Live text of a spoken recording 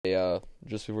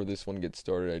just before this one gets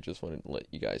started, I just wanted to let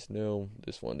you guys know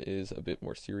this one is a bit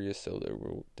more serious, so there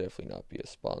will definitely not be a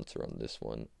sponsor on this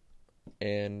one.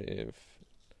 And if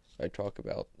I talk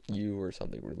about you or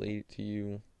something related to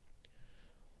you,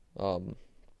 um,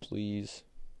 please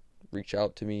reach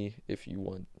out to me if you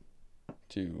want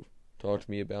to talk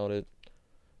to me about it.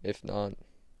 If not,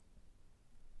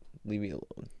 leave me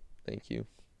alone. Thank you.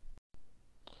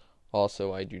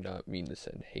 Also, I do not mean to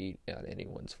send hate at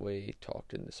anyone's way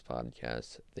talked in this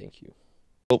podcast. Thank you.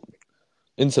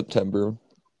 In September,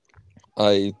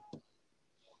 I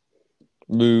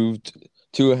moved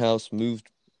to a house, moved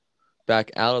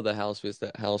back out of the house because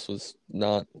that house was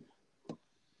not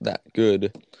that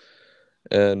good.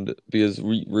 And because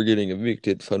we're getting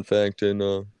evicted, fun fact, and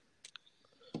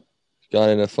got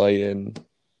in a fight and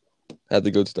had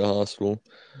to go to the hospital.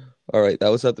 All right, that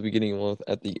was at the beginning of the month.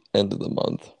 At the end of the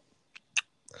month,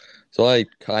 so I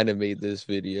kind of made this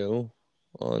video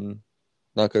on,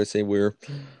 not gonna say where,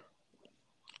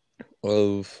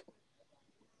 of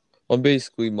on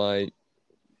basically my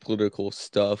political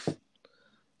stuff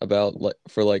about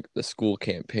like the school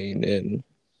campaign, and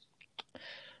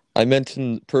I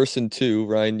mentioned person two.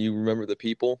 Ryan, you remember the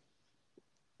people?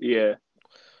 Yeah.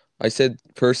 I said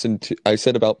person two. I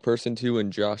said about person two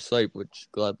and Josh Sipe, which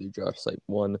gladly Josh Sipe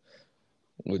won,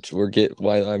 which we're get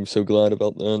why I'm so glad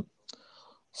about that.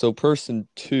 So person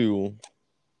two,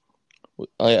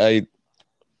 I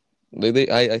I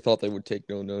I thought they would take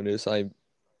no notice. I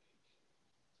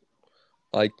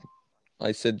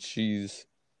I said she's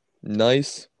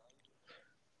nice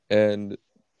and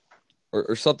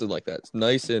or something like that. It's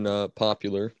nice and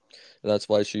popular. And that's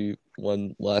why she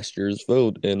won last year's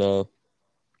vote. And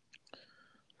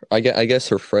I guess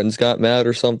her friends got mad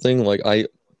or something. Like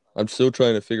I'm still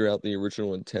trying to figure out the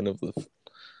original intent of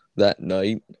that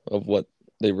night of what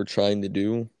they were trying to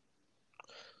do.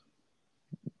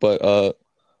 But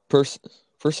person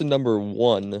person number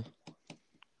one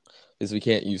is, we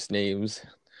can't use names.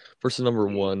 Person number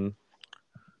Mm. one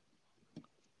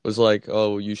was like,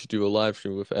 "Oh, you should do a live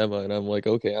stream with Emma," and I'm like,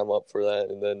 "Okay, I'm up for that."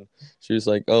 And then she was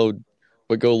like, "Oh,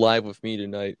 but go live with me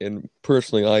tonight." And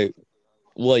personally, I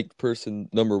like person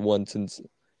number one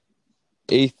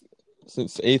eighth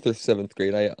since eighth or seventh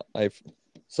grade. I've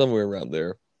somewhere around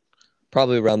there,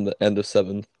 probably around the end of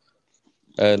seventh,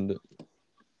 and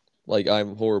like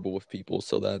I'm horrible with people,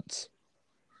 so that's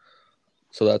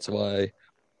why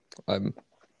I'm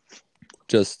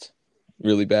just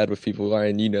really bad with people.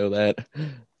 Ryan, you know that.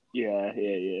 Yeah,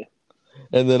 yeah, yeah.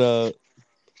 And then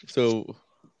so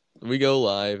we go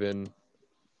live, and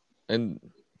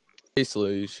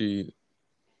basically she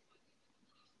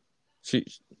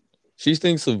she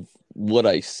thinks of what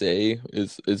I say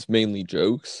is mainly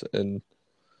jokes, and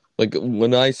like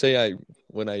when I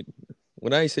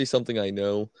when I say something I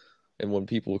know, and when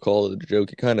people call it a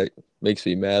joke, it kind of makes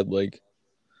me mad. Like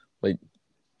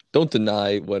don't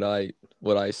deny what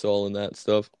I saw in that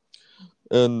stuff.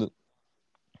 And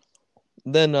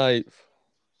then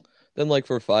then like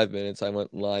for 5 minutes I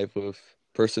went live with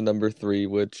person number three,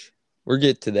 which we'll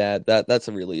get to that. That's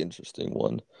a really interesting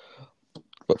one.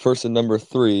 But person number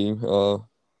three,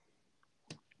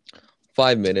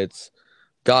 5 minutes,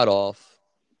 got off.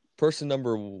 Person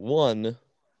number one,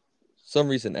 some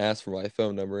reason asked for my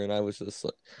phone number, and I was just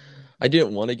like, I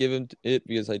didn't want to give him it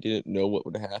because I didn't know what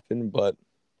would happen. But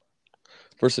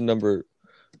person number,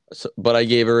 but I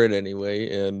gave her it anyway,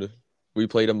 and we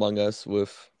played Among Us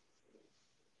with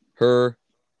her,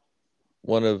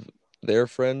 one of their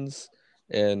friends,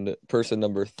 and person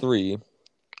number three.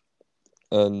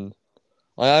 And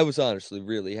I was honestly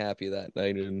really happy that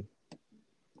night, and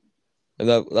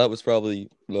that was probably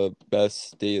the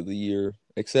best day of the year,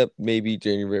 except maybe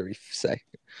January 2nd.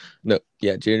 No,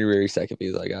 yeah, January 2nd,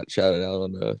 because I got shouted out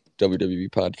on the WWE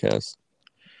podcast.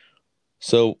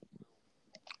 So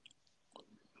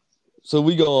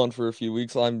we go on for a few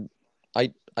weeks. I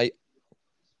I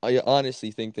I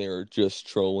honestly think they are just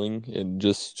trolling and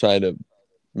just trying to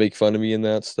make fun of me and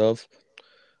that stuff.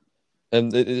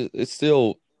 And it's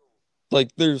still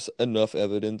like there's enough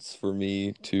evidence for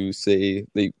me to say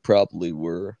they probably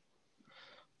were.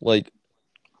 Like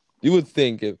you would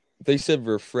think if they said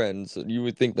we're friends, you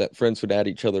would think that friends would add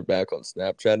each other back on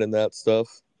Snapchat and that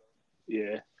stuff.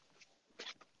 Yeah.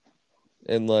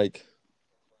 And like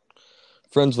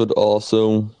friends would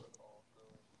also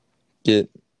get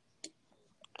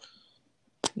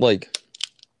like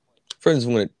friends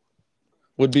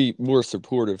would be more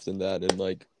supportive than that, and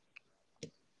like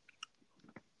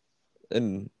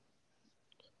and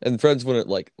friends wouldn't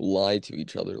like lie to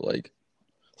each other like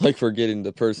we're getting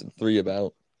the person three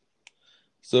about.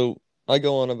 So I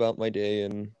go on about my day,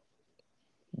 and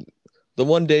the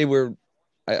one day where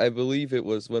I believe it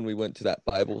was when we went to that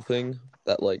Bible thing,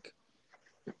 that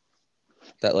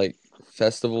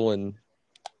festival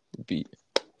be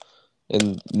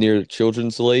in near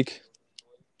Children's Lake.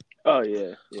 Oh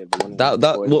yeah, yeah, the one with That the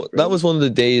that boy well, that friend. was one of the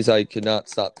days I could not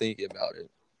stop thinking about it.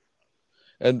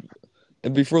 And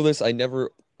and before this, I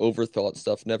never overthought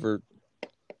stuff, never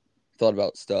thought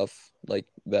about stuff like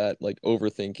that, like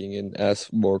overthinking and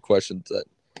ask more questions that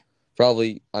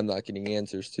probably I'm not getting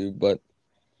answers to. But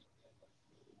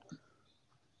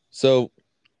so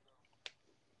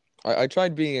I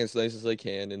tried being as nice as I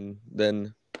can, and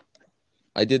then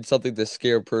I did something to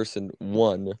scare person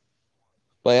one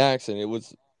by accident. It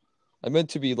was I meant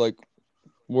to be like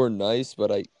more nice,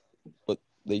 but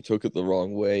they took it the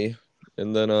wrong way.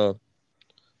 And then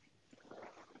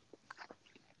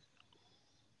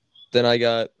I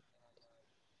got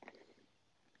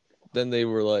then they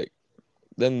were like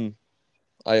then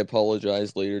I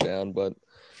apologized later down, but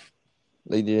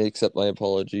they didn't accept my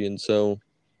apology, and so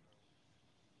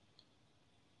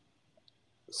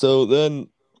then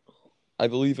I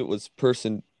believe it was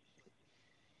person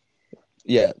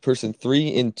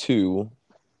 3 and 2.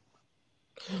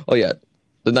 Oh yeah,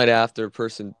 the night after,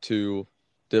 person 2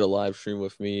 did a live stream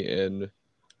with me and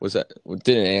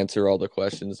didn't answer all the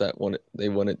questions they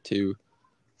wanted to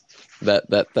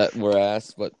that were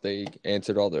asked, but they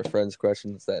answered all their friends'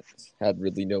 questions that had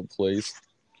really no place.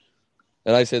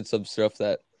 And I said some stuff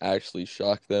that actually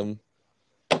shocked them.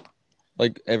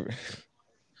 Like every,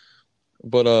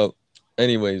 but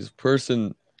anyways,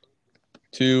 person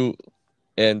 2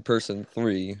 and person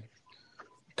 3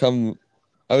 come.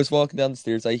 I was walking down the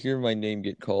stairs. I hear my name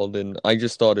get called, and I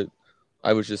just thought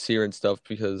I was just hearing stuff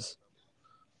because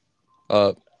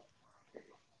uh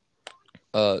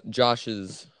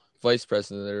Josh's vice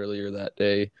president earlier that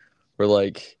day were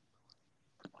like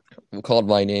called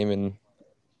my name, and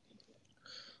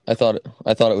I thought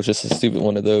it was just a stupid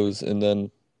one of those,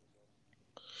 and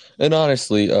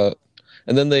honestly,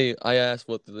 and then I asked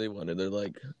what they wanted. They're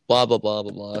like blah blah blah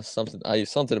blah blah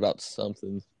something about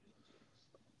something.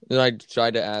 And I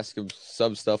tried to ask them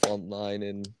some stuff online,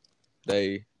 and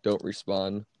they don't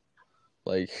respond.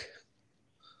 Like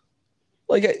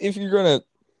if you're gonna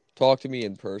talk to me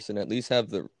in person, at least have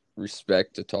the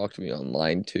respect to talk to me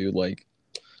online too. Like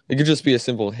it could just be a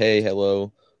simple hey,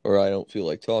 hello, or I don't feel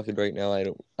like talking right now.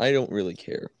 I don't really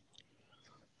care.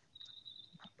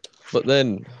 But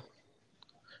then,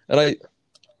 and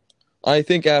I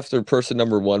think after person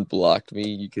number 1 blocked me,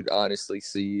 you could honestly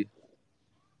see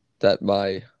that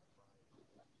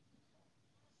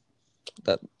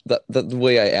that the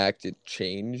way I acted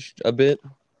changed a bit.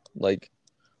 Like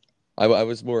I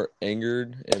was more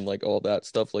angered and like all that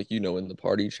stuff, like in the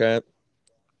party chat,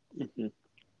 Hmm.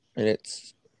 and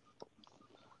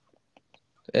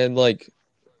and like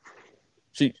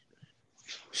she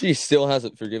she still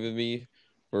hasn't forgiven me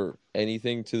for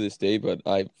anything to this day, but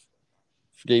I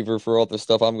forgave her for all the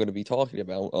stuff I'm going to be talking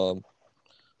about.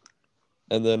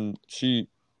 And then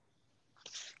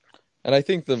and I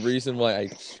think the reason why I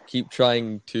keep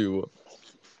trying to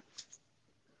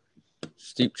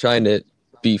keep trying to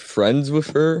be friends with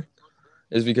her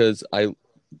is because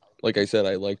like I said,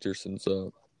 I liked her since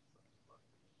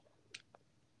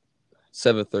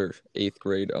seventh or eighth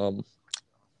grade.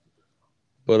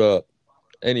 But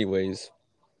anyways,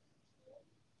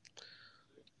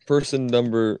 person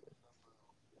number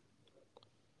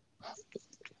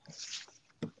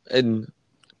and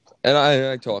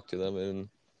I talked to them, and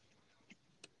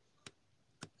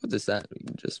what does that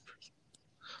mean? Just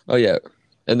oh yeah,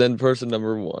 and then person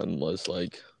number 1 was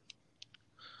like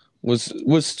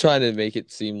was trying to make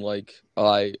it seem like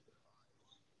I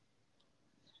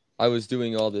was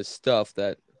doing all this stuff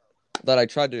that I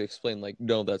tried to explain. Like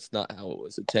no, that's not how it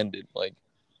was intended. Like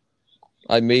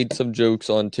I made some jokes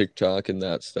on TikTok and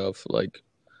that stuff. Like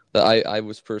that I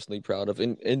was personally proud of,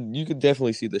 and you could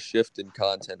definitely see the shift in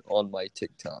content on my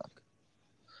TikTok.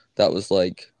 That was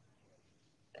like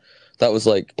that was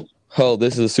like, oh,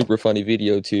 this is a super funny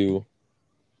video to,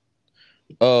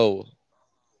 oh,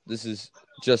 this is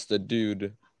just a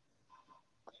dude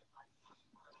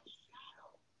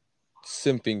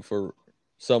simping for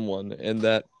someone, and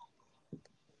that's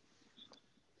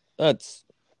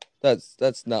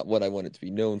that's not what I want it to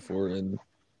be known for, and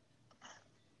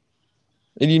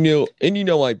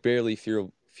I barely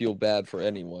feel bad for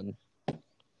anyone.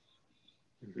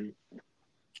 Hmm.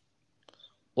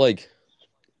 Like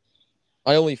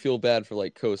I only feel bad for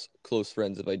like close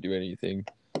friends if I do anything.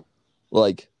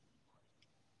 Like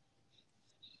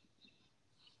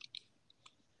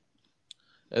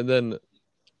and then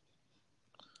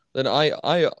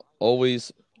I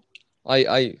always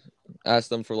I ask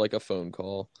them for like a phone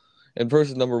call, And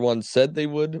person number one said they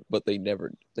would, but they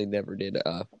never did,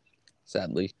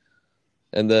 sadly.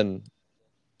 And then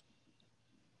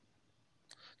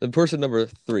person number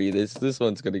three, this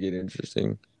one's gonna get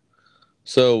interesting.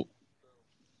 So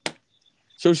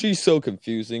she's so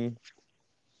confusing.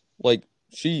 Like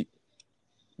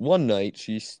one night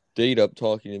she stayed up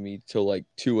talking to me till like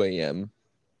 2 a.m.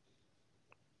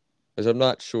 Because I'm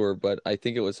not sure, but I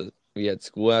think it was we had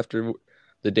school after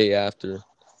the day after.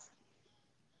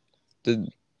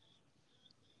 Then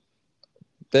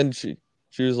she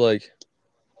was like,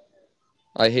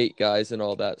 I hate guys and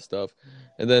all that stuff.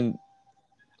 And then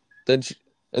she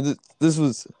and this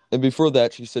was and before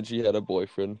that she said she had a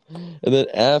boyfriend. And then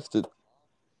after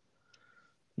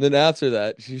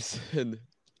that she said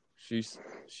she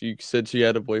said she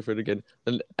had a boyfriend again.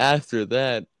 And after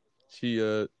that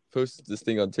she posted this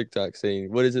thing on TikTok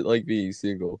saying, "What is it like being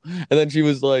single?" And then she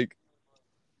was like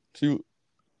she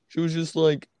was just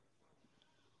like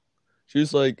she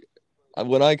was like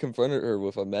when I confronted her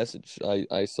with a message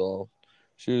I saw,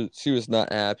 she was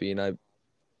not happy, and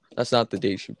that's not the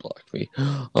day she blocked me.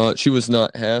 She was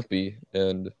not happy,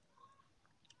 and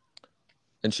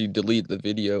she deleted the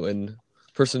video. And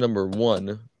person number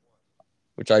one,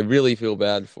 which I really feel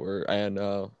bad for, and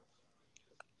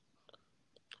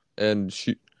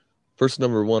person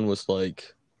number one was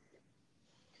like,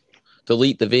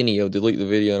 delete the video,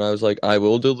 and I was like, I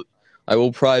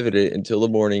will private it until the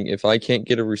morning. If I can't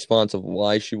get a response of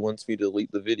why she wants me to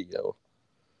delete the video,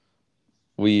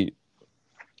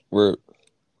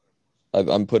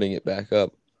 I'm putting it back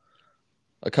up.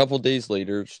 A couple days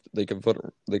later, they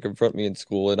confront me in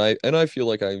school, and I feel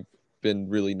like I've been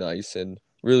really nice and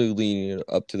really lenient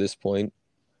up to this point.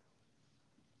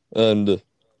 And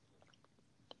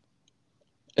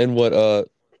what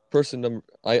person number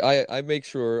I make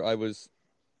sure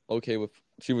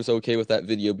she was okay with that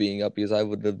video being up, because I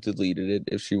would have deleted it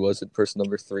if she wasn't person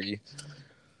number three.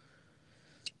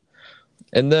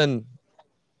 And then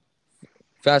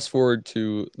fast forward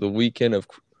to the weekend of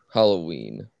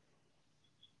Halloween.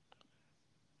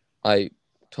 I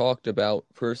talked about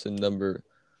person number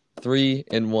 3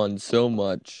 and 1 so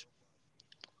much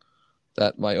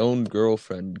that my own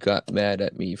girlfriend got mad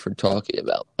at me for talking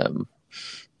about them.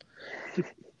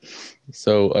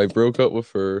 So I broke up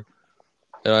with her,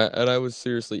 and I was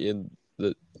seriously and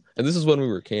this is when we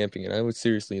were camping, and I was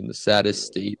seriously in the saddest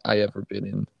state I ever been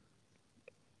in.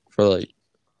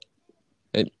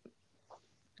 And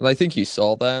I think you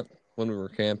saw that when we were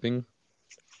camping.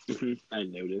 I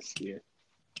noticed, yeah.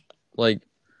 Like,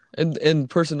 and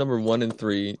person number 1 and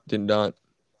 3 didn't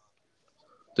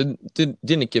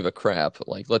give a crap.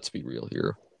 Like, let's be real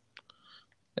here.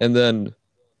 And then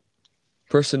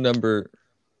person number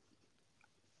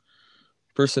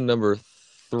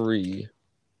 3,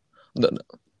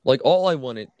 like, all I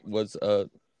wanted was a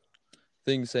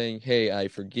thing saying, "Hey, I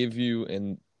forgive you,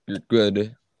 and you're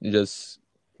good. You just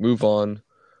move on,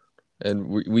 and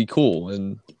we cool."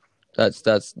 And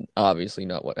that's obviously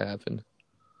not what happened.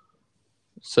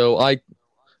 So I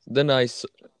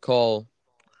call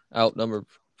out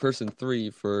person 3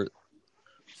 for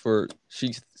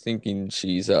she's thinking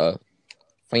she's a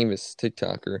famous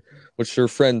TikToker, which her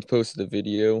friend posted a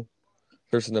video.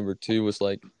 Person number 2 was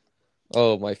like,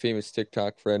 "Oh, my famous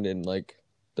TikTok friend," and like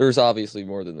there's obviously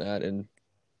more than that. And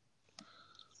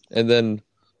then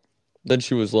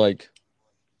she was like,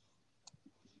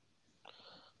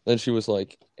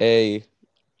 "A,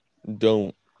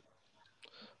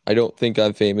 I don't think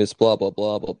I'm famous, blah blah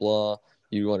blah blah blah.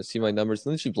 You want to see my numbers?"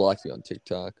 And then she blocked me on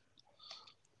TikTok.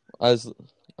 I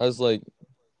was like,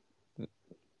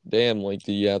 damn, like,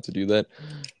 do you have to do that?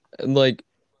 And like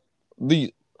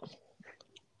they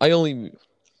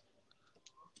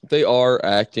are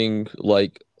acting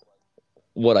like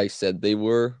what I said they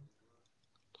were.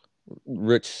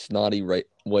 Rich, snotty,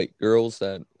 white girls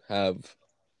that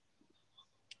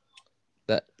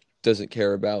doesn't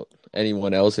care about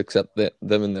anyone else except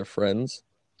them and their friends.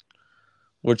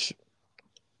 Which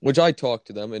I talked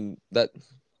to them, and that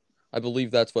I believe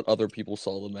that's what other people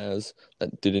saw them as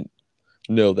that didn't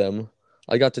know them.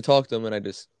 I got to talk to them, and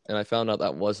I found out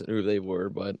that wasn't who they were,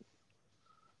 but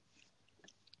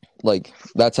like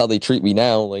that's how they treat me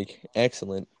now. Like,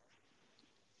 excellent.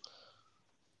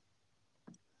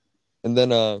 And then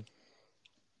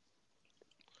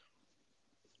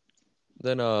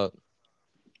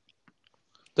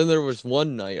there was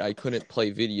one night I couldn't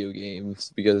play video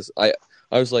games because I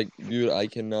was like, dude, I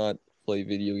cannot play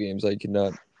video games. I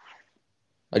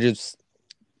just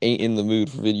ain't in the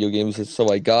mood for video games. And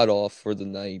so I got off for the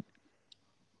night.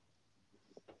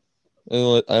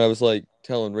 And I was like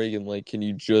telling Reagan, like, can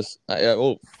you just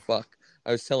oh fuck.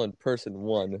 I was telling person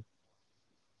 1,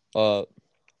 uh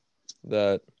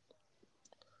that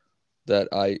that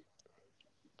I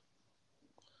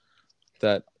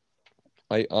that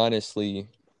I honestly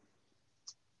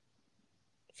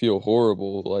feel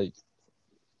horrible. Like,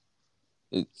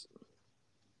 it's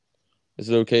is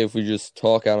it okay if we just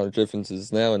talk out our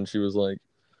differences now? And she was like,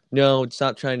 no,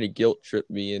 stop trying to guilt trip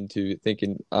me into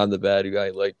thinking I'm the bad guy.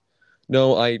 Like,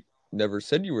 no, I never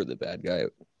said you were the bad guy.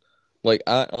 Like,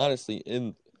 I honestly,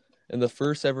 in the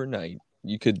first ever night,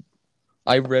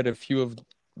 I read a few of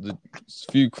the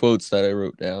few quotes that I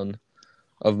wrote down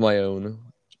of my own.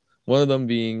 One of them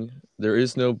being, there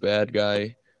is no bad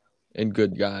guy and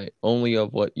good guy, only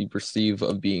of what you perceive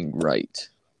of being right.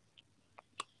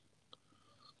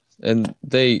 And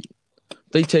they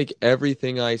take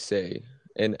everything I say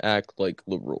and act like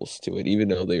liberals to it, even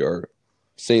though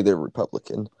say they're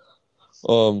Republican.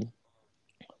 Um,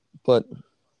 but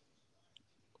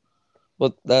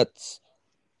but that's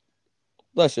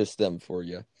just them for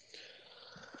you.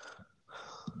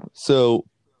 So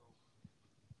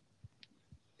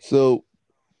so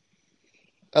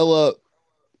Ella,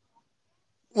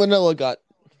 when Ella got,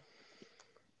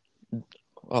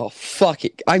 oh fuck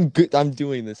it, I'm good. I'm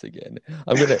doing this again.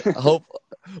 I'm gonna hope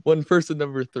when person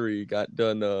number 3 got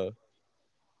done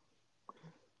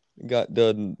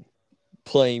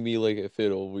playing me like a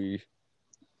fiddle.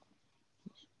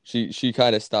 She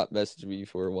kind of stopped messaging me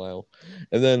for a while,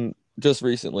 and then just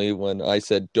recently when I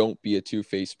said don't be a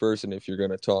two-faced person if you're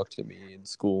gonna talk to me in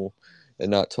school and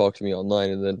not talk to me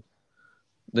online, and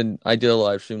then I did a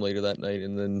live stream later that night,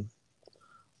 and then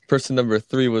person number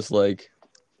 3 was like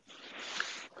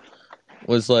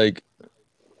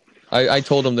I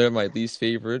told them they're my least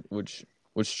favorite, which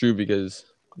was true because,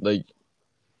 like,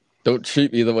 don't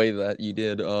treat me the way that you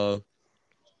did.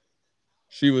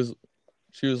 She was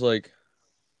she was like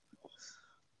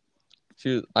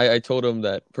I told him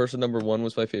that person number 1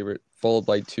 was my favorite, followed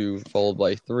by 2, followed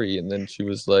by 3, and then she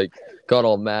was like, got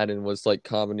all mad and was like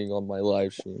commenting on my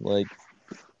live stream, like,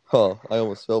 huh, I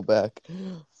almost fell back.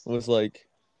 Was like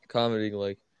commenting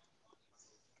like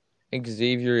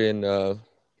Xavier and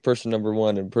person number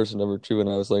 1 and person number 2, and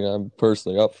I was like, I'm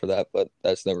personally up for that, but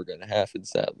that's never gonna happen,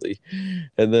 sadly.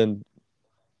 And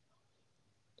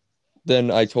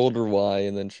then I told her why,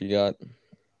 and then she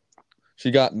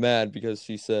got mad because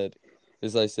she said,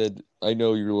 as I said, I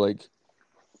know you're like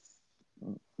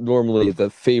normally the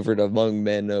favorite among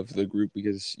men of the group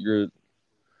because you're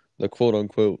the quote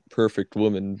unquote perfect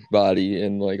woman body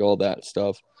and like all that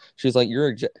stuff. She's like,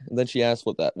 and then she asked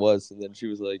what that was, and then she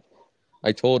was like,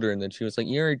 I told her, and then she was like,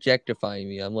 you're objectifying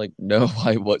me. I'm like, no,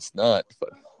 I was not.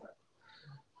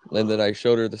 And then I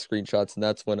showed her the screenshots, and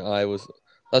that's when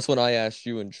I asked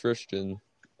you and Tristan,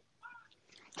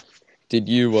 did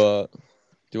you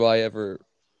do I ever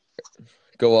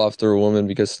go after a woman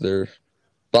because of their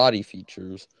body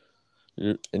features?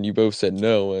 And you both said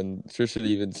no, and Tristan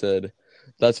even said,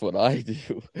 that's what I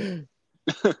do.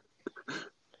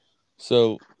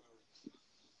 So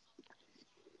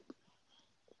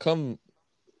come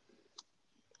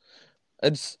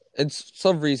it's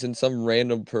some reason some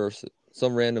random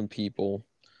people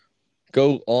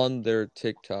go on their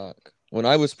TikTok when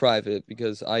I was private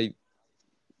because I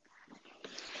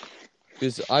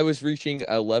was reaching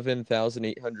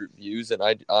 11,800 views, and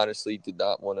I honestly did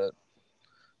not want to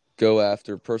go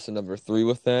after person number 3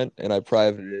 with that, and I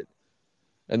privated it.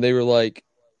 And they were like,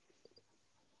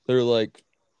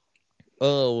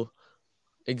 "Oh,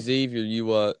 Xavier,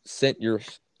 you sent your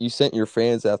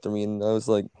fans after me," and I was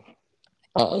like,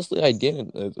 honestly, I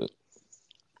didn't.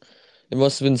 It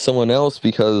must have been someone else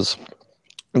because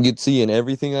you could see in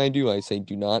everything I do, I say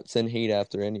do not send hate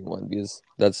after anyone because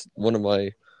that's one of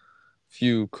my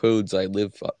few codes I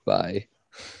live by.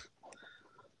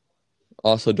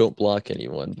 Also, don't block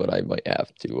anyone, but I might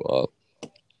have to.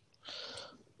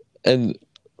 And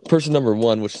person number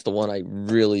 1, which is the one I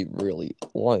really, really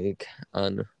like,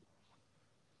 and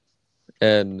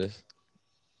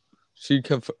she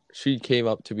came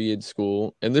up to me in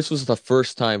school, and this was the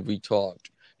first time we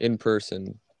talked in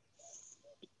person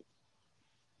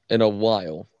in a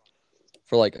while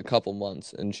for like a couple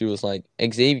months, and she was like,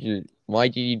 Xavier, why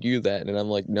did you do that? And I'm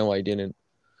like, no, I didn't.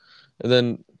 And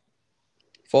then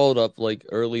followed up like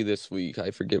early this week,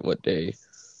 I forget what day,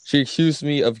 she accused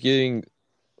me of getting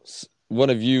one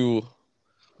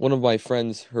of my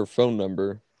friends her phone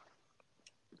number.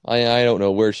 I don't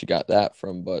know where she got that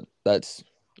from, but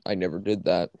I never did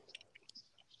that.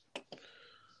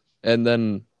 And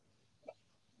then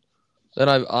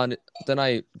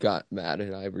I got mad,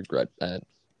 and I regret that,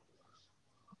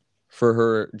 for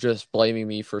her just blaming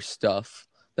me for stuff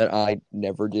that I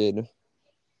never did.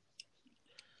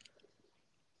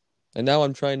 And now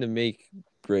I'm trying to make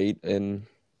great, and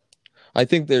I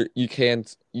think you can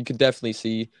definitely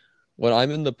see when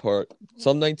I'm in the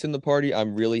some nights in the party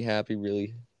I'm really happy,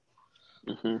 really,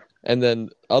 Hmm. and then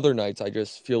other nights I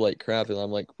just feel like crap, and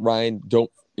I'm like, Ryan,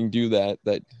 don't do that.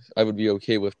 That I would be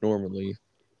okay with normally.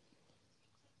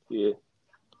 Yeah.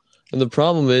 And the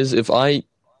problem is if I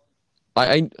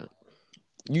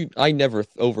I never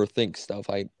overthink stuff.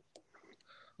 I'm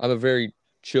a very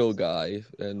chill guy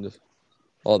and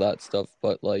all that stuff,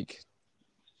 but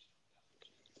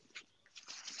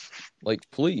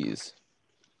please.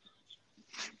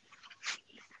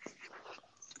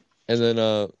 And then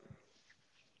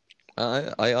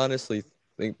I honestly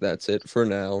think that's it for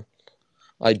now.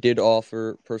 I did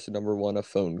offer person number one a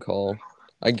phone call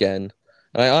again,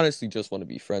 and I honestly just want to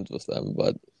be friends with them,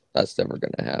 but that's never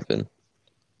gonna happen.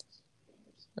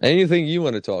 Anything you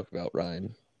want to talk about,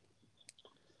 Ryan?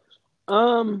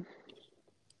 Um.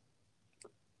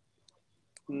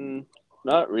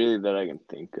 Not really that I can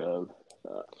think of.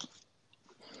 Uh,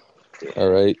 All yeah.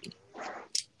 right.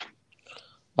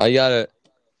 I gotta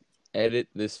edit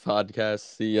this podcast.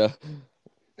 See ya.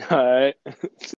 All right.